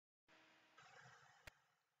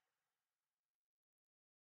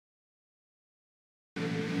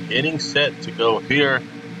getting set to go here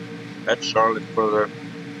at Charlotte for the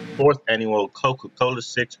 4th annual Coca-Cola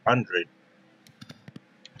 600.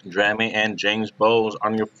 Drammy and James Bowles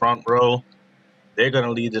on your front row. They're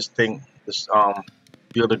gonna lead this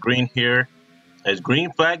field of green here. As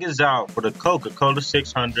green flag is out for the Coca-Cola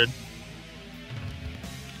 600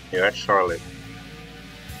 here at Charlotte.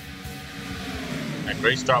 A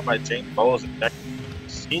great start by James Bowles.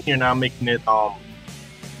 Senior now making it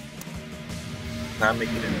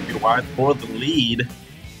wide for the lead.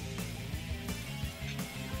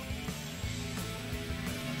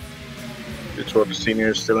 Detroit the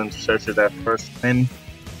senior still in search of that first win.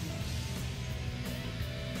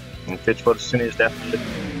 And Fitzgerald Senior is definitely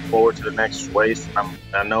looking forward to the next race.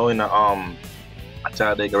 I know in the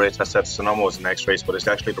Talladega race I said Sonoma was the next race, but it's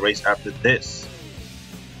actually the race after this.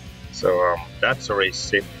 So that's a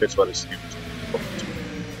race Fitzgerald Senior.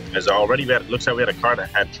 As already looks like we had a car that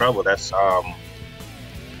had trouble. That's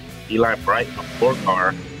Eli Bright, a 4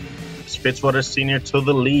 car. It's Fitzgerald Senior to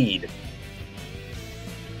the lead.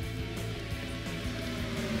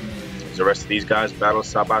 The rest of these guys battle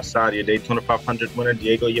side by side. Your Daytona 500 winner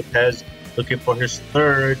Diego Yepes looking for his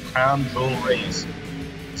 3rd crown jewel race.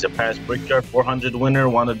 He's a past Brickyard 400 winner,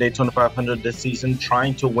 won the Daytona 500 this season,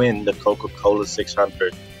 trying to win the Coca-Cola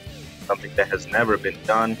 600. Something that has never been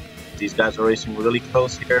done. These guys are racing really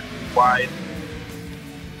close here, wide,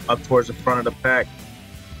 up towards the front of the pack.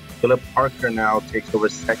 Philip Parker now takes over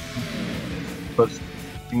 2nd, puts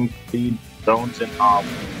speed zones in on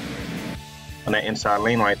that inside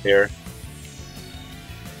lane right there.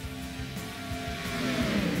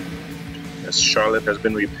 As Charlotte has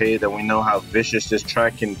been repaid, and we know how vicious this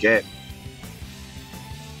track can get.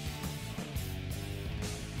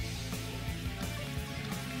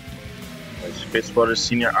 As Fitzwater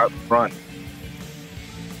Senior out front.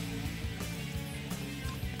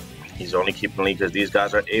 He's only keeping the lead because these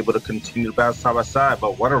guys are able to continue to bounce side by side.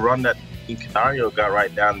 But what a run that Canario got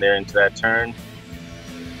right down there into that turn.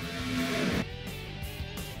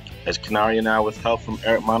 As Canario now with help from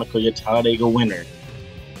Eric Monaco, your Talladega winner.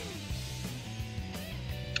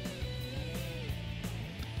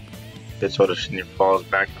 Fitzgerald Senior falls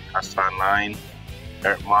back on the outside line.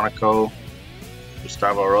 Eric Monaco,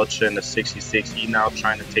 Gustavo Rocha in the 66. He now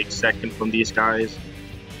trying to take 2nd from these guys.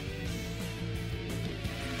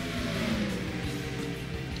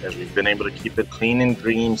 As we've been able to keep it clean and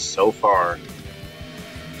green so far.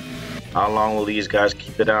 How long will these guys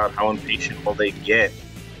keep it out? How impatient will they get?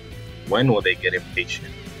 When will they get impatient?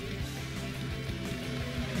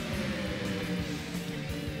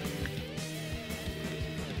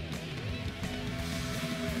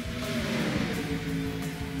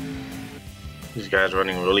 These guys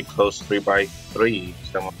running really close 3x3.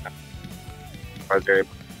 Some of them right there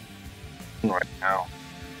right now.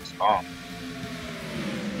 It's long.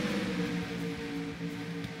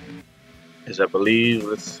 As I believe,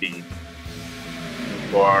 let's see,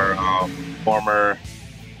 for our former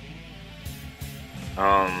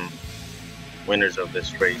winners of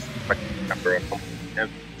this race. I can remember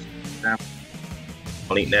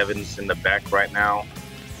Malik Evans in the back right now.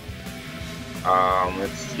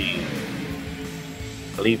 Let's see.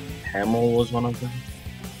 I believe Hamill was one of them.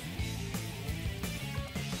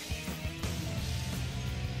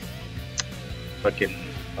 If I can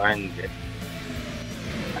find it.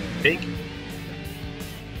 I think.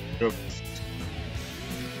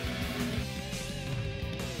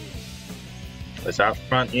 It's out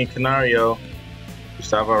front, Ian Canario,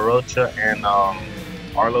 Gustavo Rocha, and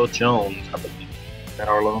Arlo Jones, I believe. Is that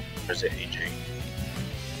Arlo? Or is it AJ?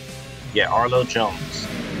 Yeah, Arlo Jones.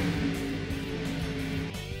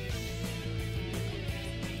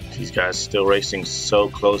 These guys still racing so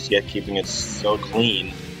close, yet keeping it so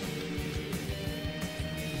clean.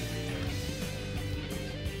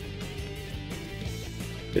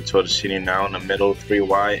 Fitzgerald Senior now in the middle, 3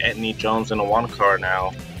 wide. Anthony Jones in a 1 car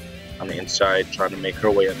now. On the inside, trying to make her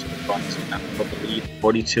way up to the front. So now for the lead,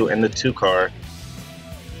 42 in the 2 car.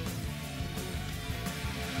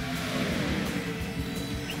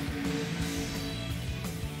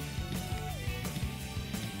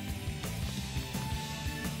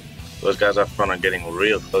 Those guys up front are getting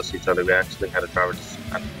real close to each other. We actually had a driver just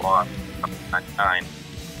at the bottom, 99.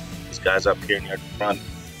 These guys up here near the front,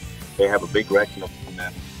 they have a big wreck in front of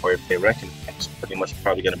them. Or if they reckon, it's pretty much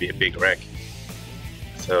probably going to be a big wreck.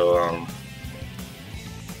 So,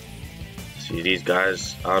 see these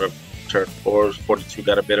guys out of turn 4. 42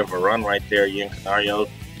 got a bit of a run right there. Ian Canario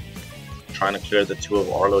trying to clear the 2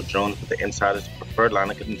 of Arlo Jones, but the inside is the preferred line.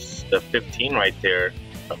 Look at the 15 right there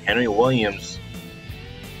of Henry Williams.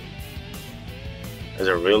 Has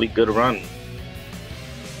a really good run.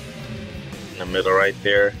 In the middle right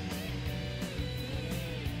there.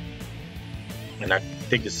 And I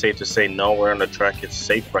think it's safe to say nowhere on the track is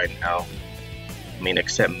safe right now. I mean,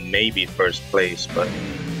 except maybe first place, but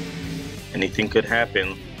anything could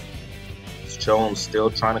happen. Jones still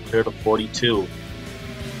trying to clear the 42.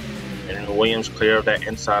 And Williams clear of that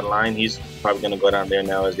inside line. He's probably going to go down there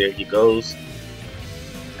now as there he goes.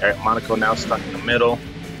 Eric Monaco now stuck in the middle.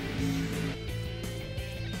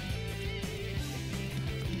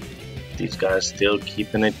 These guys still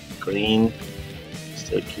keeping it green,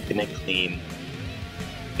 still keeping it clean.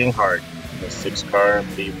 Working hard. The 6 car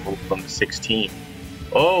be moved from the 16.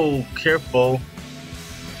 Oh, careful.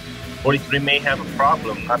 43 may have a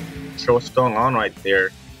problem. Not sure what's going on right there.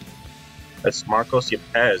 That's Marcos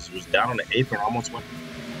Yepes, who's down on the apron, almost went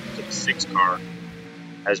to the 6 car.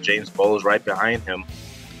 Has James Bowles right behind him.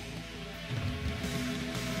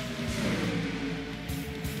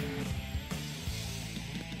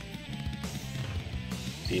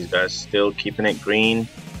 These guys still keeping it green.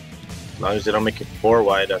 As long as they don't make it 4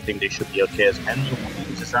 wide, I think they should be okay. As Henry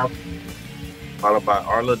Williams is out, followed by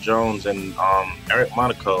Arla Jones and Eric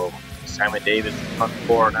Monaco. Sammy Davis front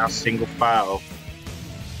 4, now single file.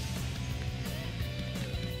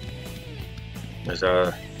 As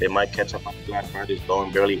they might catch up on the Black Fridays,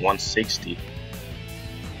 going barely 160.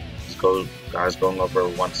 Let's go, guys going over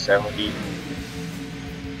 170.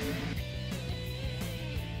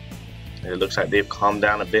 It looks like they've calmed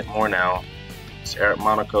down a bit more now. So Eric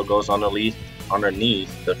Monaco goes underneath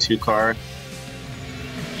the 2 car.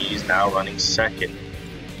 He's now running second.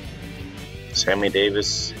 Sammy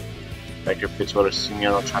Davis, Becker Fitzwater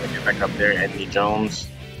Sr. trying to get back up there. Anthony Jones.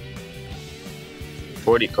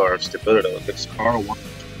 40 car of stability. This car one.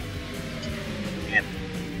 And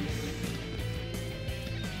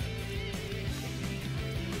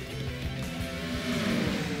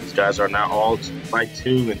these guys are now all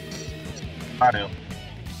 2x2 and bottom.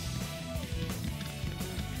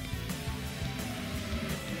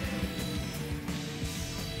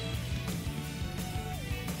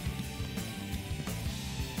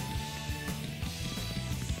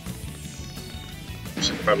 This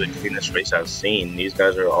is probably the cleanest race I've seen. These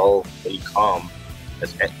guys are all really calm.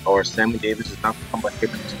 Or Sammy Davis is not come by here.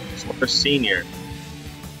 Fitzwater Senior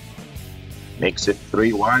makes it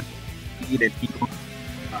 3 wide. And he goes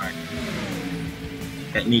right.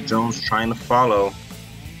 Anthony Jones trying to follow.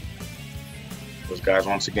 Those guys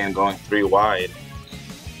once again going 3 wide.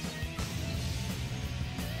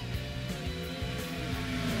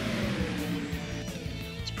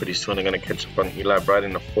 It's pretty soon they're going to catch up on Eli Bright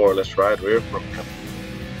in the 4. Let's ride rear from him.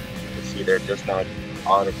 You see they're just now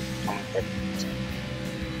out of coming back.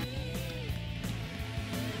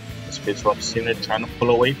 This Fitzwater Senior trying to pull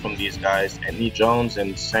away from these guys. Anthony Jones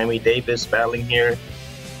and Sammy Davis battling here.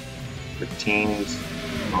 The teams.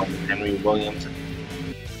 Henry Williams and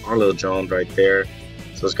Arlo Jones right there.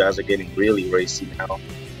 So those guys are getting really racy now.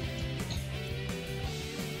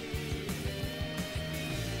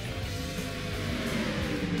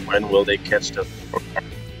 When will they catch the 4 car?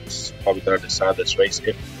 It's probably going to decide this race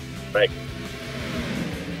if correct.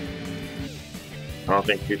 I don't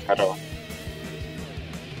think we've had a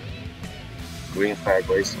green flag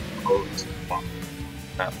race in close.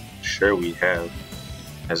 Not sure we have.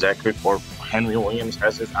 As that quick for Henry Williams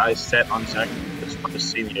has his eyes set on Zach for the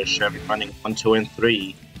senior Chevy running 1, 2, and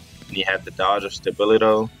 3. And you have the Dodge of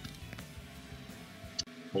Stabilito.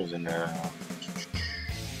 Who's in there?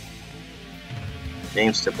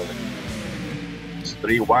 James Stabilito. It's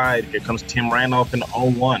 3 wide. Here comes Tim Randolph in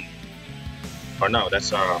 01. Or no, that's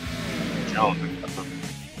Jones.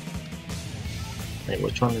 Wait,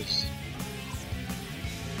 which one is?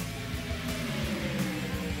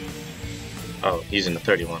 Oh, he's in the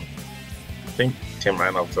 31. I think Tim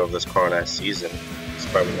Randolph drove this car last season. That's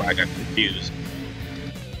probably why I got confused.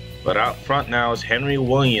 But out front now is Henry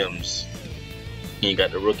Williams. You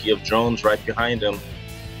got the rookie of Jones right behind him.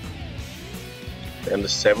 And the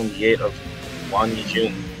 78 of Juan Yijun.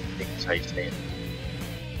 I think that's how you say it.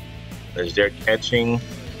 As they're catching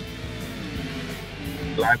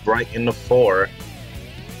Black Bright in the 4.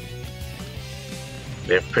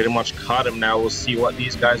 They've pretty much caught him now. We'll see what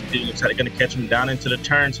these guys do. Looks like they're going to catch him down into the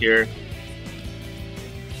turns here.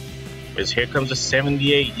 As here comes the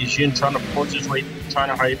 78. Yijun trying to force his way, trying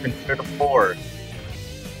to hurry up and clear the 4.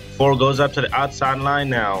 4 goes up to the outside line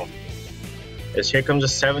now. As here comes the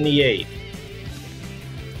 78.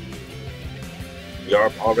 We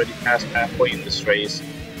are already past halfway in this race.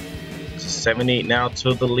 It's 78 now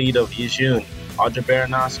to the lead of Yijun. Audrey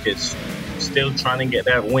Baranoskis still trying to get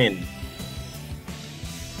that win.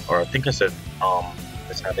 Or I think I said,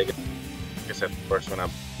 that's how they get. I said the first one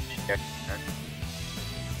up. Can't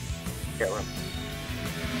run.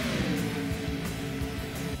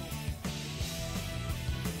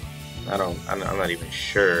 I'm not even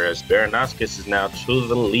sure, as Baranowskis is now to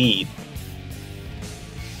the lead.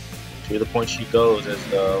 To the point she goes, as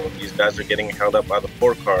these guys are getting held up by the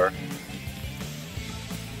 4 car.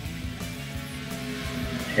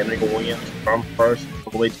 Henry Williams from first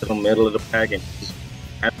all the way to the middle of the pack, and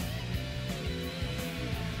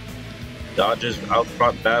Dodgers out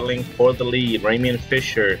front battling for the lead. Ramian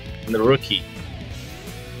Fisher and the rookie.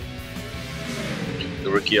 The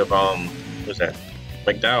rookie of who's that?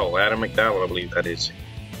 McDowell, Adam McDowell, I believe that is.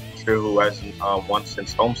 Sure, who hasn't won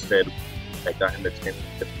since Homestead. That got him the 10th.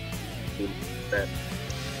 That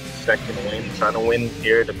second win, trying to win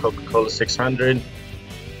here the Coca-Cola 600.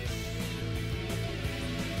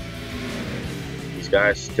 These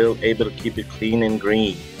guys still able to keep it clean and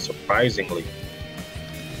green, surprisingly.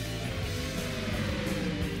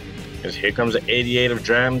 Because here comes the 88 of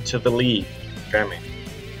Dram to the lead. Dramming.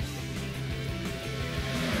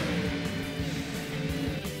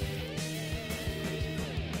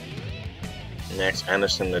 Next,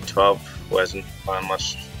 Anderson, the 12th, who hasn't found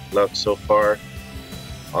much luck so far.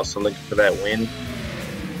 Also looking for that win.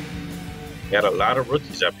 Got a lot of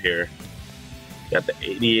rookies up here. Got the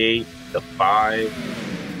 88, the 5.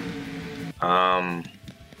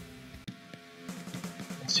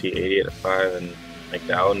 Let's see, 88, the 5, and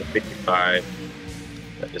McDowell in the 55.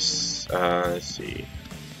 That is, let's see.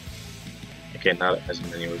 Okay, not as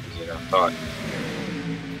many rookies as I thought.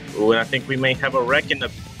 Ooh, and I think we may have a wreck in the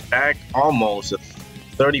back almost.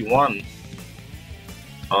 31.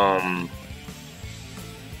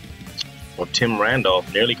 Well, Tim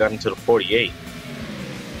Randolph nearly got into the 48.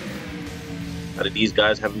 Out of these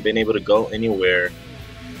guys haven't been able to go anywhere.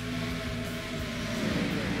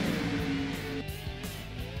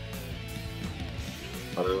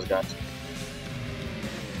 One of those guys.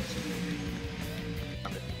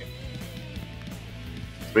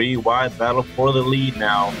 Three wide battle for the lead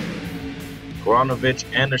now. Granovich,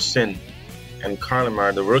 Anderson, and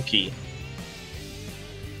Carlemar, the rookie,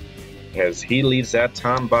 as he leads that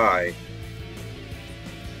time by.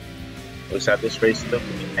 Looks like this race still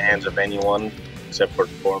in the hands of anyone, except for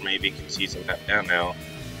 4 maybe can seize him down now.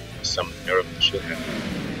 Some miracle should happen.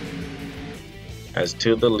 As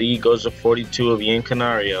to the lead goes the 42 of Ian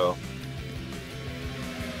Canario.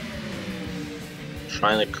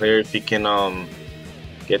 Trying to clear if he can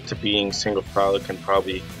get to being single file, can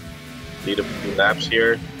probably lead a few laps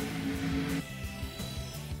here.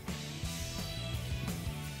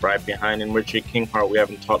 Right behind him, Richard Kinghart, we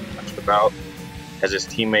haven't talked much about, as his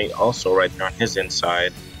teammate also right there on his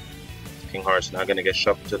inside. Kinghart's now going to get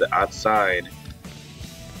shuffled to the outside.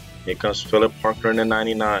 Here comes Philip Parker in the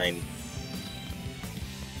 99.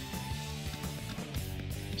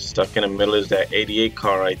 Stuck in the middle is that 88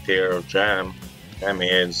 car right there of Jam.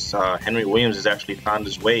 Henry Williams has actually found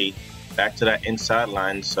his way back to that inside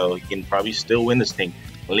line, so he can probably still win this thing.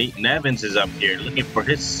 Leighton Evans is up here looking for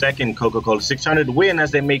his second Coca-Cola 600 win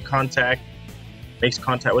as they make contact. Makes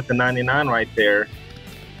contact with the 99 right there.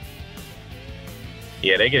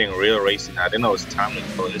 Yeah, they're getting real racing now. They know it's time to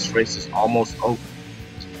go. This race is almost over.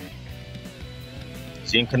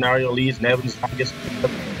 Seeing Canario leads, Nevins gets picked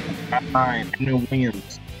up at 9. Henry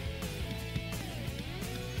Williams.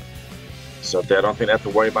 So I don't think they have to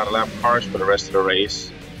worry about a lap cars for the rest of the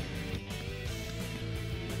race.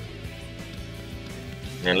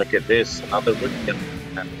 And look at this, another rookie.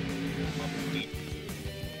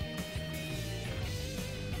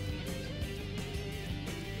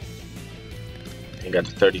 You got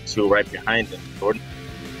the 32 right behind him, Jordan.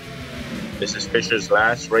 This is Fisher's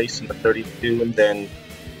last race in the 32, and then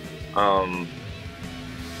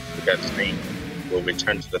we got Spain will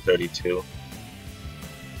return to the 32.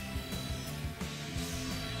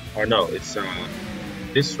 Or no, it's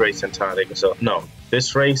this race and Talladega. So no,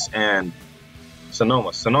 this race and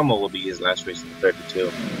Sonoma. Sonoma will be his last race in the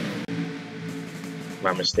 32.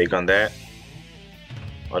 My mistake on that.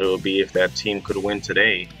 What it will be if that team could win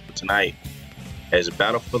tonight. As a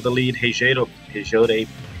battle for the lead, Hejode,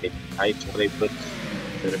 I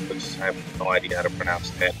have no idea how to pronounce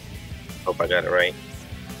that. Hope I got it right.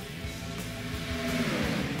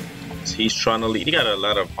 He's trying to lead. He got a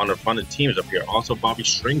lot of underfunded teams up here. Also, Bobby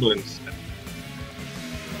Stringland.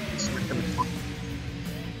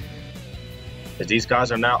 These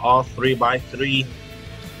guys are now all 3x3,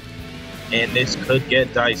 and this could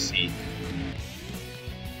get dicey.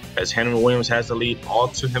 As Henry Williams has the lead all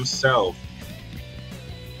to himself.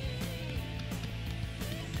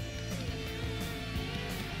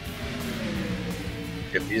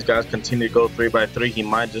 If these guys continue to go 3x3, he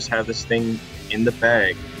might just have this thing in the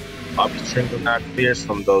bag. Bobby Stringland not clears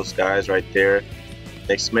from those guys right there.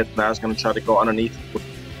 Nick Smith now is going to try to go underneath.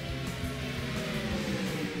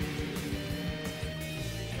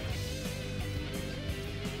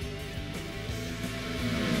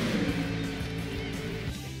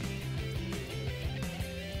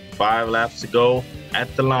 5 laps to go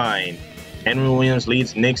at the line. Henry Williams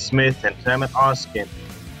leads Nick Smith and Clement Oskin.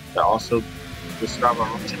 Also, Gustavo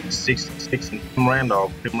Rocha 66 and Tim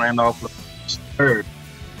Randolph. Tim Randolph was third.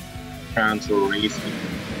 Council racing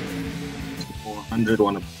 400,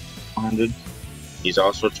 100. He's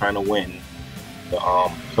also trying to win the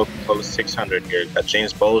Coca-Cola 600 here. Got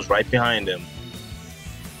James Bowles right behind him.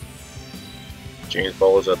 James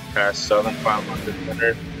Bowles a past Southern 500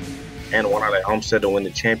 winner and won out at Homestead to win the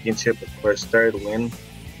championship for his third win,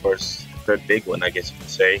 or his third big win, I guess you could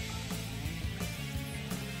say.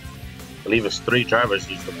 I believe it's 3 drivers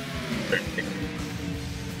who's the third big win.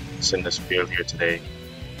 It's in this field here today.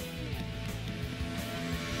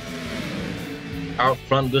 Out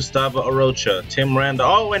front, Gustavo Arocha, Tim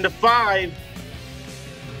Randall. Oh, and the 5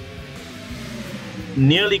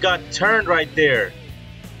 nearly got turned right there.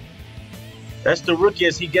 That's the rookie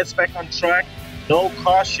as he gets back on track. No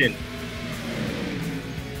caution.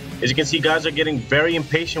 As you can see, guys are getting very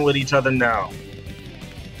impatient with each other now.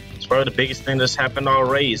 It's probably the biggest thing that's happened all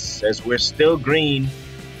race, as we're still green.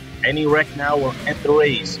 Any wreck now will end the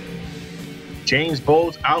race. James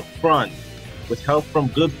Bowles out front with help from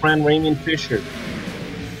good friend Raymond Fisher.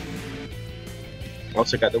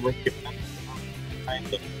 Also got the rookie behind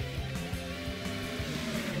them.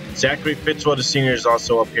 Zachary Fitzwater Sr. is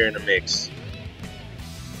also up here in the mix.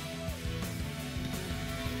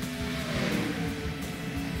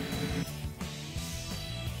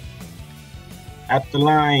 At the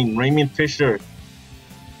line, Raymond Fisher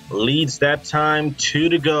leads that time, 2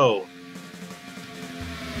 to go.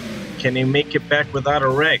 Can he make it back without a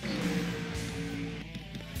wreck?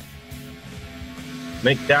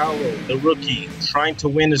 McDowell, the rookie, trying to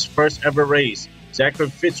win his first ever race. Zachary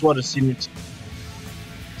Fitzwater Sr.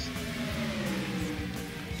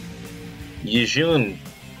 Yejun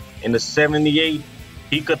in the 78,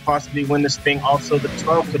 he could possibly win this thing. Also, the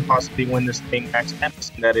 12 could possibly win this thing. Max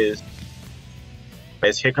Anderson, that is.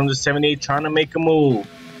 As here comes the 78 trying to make a move.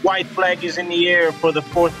 White flag is in the air for the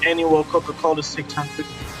 4th annual Coca-Cola 600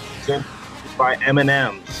 presented by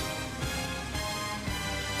M&M's.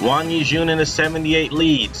 Juan Yejun in the 78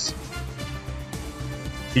 leads.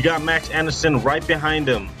 You got Max Anderson right behind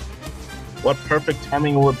him. What perfect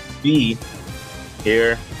timing would be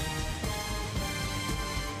here.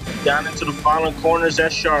 Down into the final corners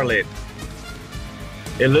at Charlotte.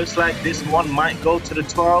 It looks like this one might go to the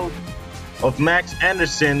 12 of Max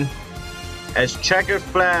Anderson as checker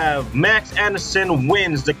flag. Max Anderson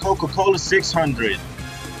wins the Coca-Cola 600.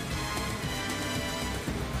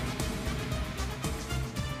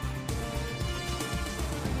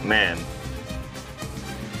 Man.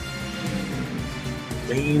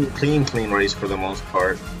 Clean race for the most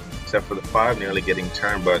part, except for the 5 nearly getting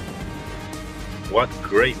turned, but what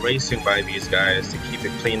great racing by these guys to keep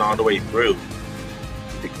it clean all the way through.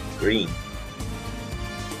 The green.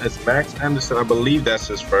 As Max Anderson, I believe that's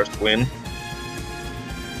his first win.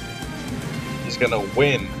 He's gonna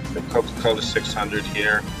win the Coca-Cola 600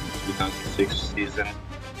 here, 2006 season.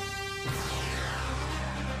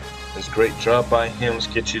 It's a great job by him. Let's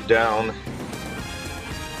get you down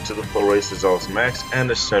to the full race results. Max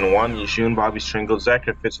Anderson, Juan Yejun, Bobby Stringle,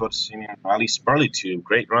 Zachary Fitzwater Sr., and Riley Sparley too.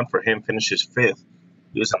 Great run for him. Finishes 5th.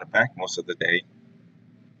 He was on the back most of the day.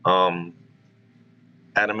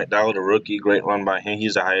 Adam McDowell, the rookie, great run by him.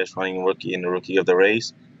 He's the highest running rookie in the rookie of the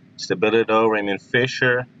race. Stability, Raymond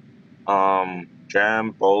Fisher,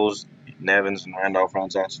 Jam, Bowles, Nevins, and Randolph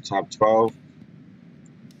rounds out to top 12.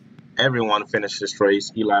 Everyone finished this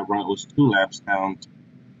race. Eli Wright was 2 laps down to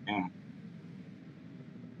him.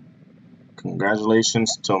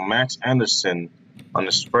 Congratulations to Max Anderson on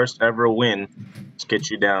his first ever win. Let's get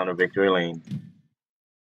you down to victory lane.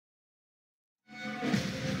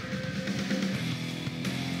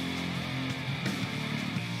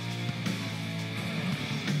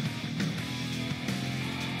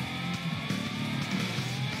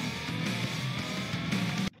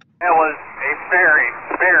 That was a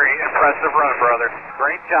very impressive run, brother.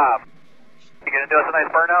 Great job. You gonna do us a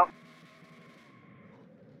nice burnout?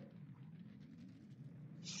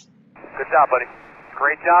 Good job, buddy.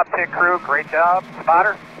 Great job, pit crew. Great job,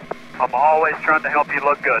 spotter. I'm always trying to help you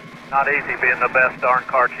look good. Not easy being the best darn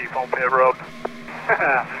car chief on pit road.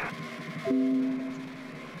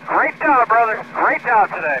 Great job, brother. Great job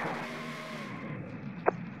today.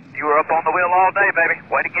 You were up on the wheel all day, baby.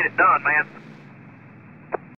 Way to get it done, man.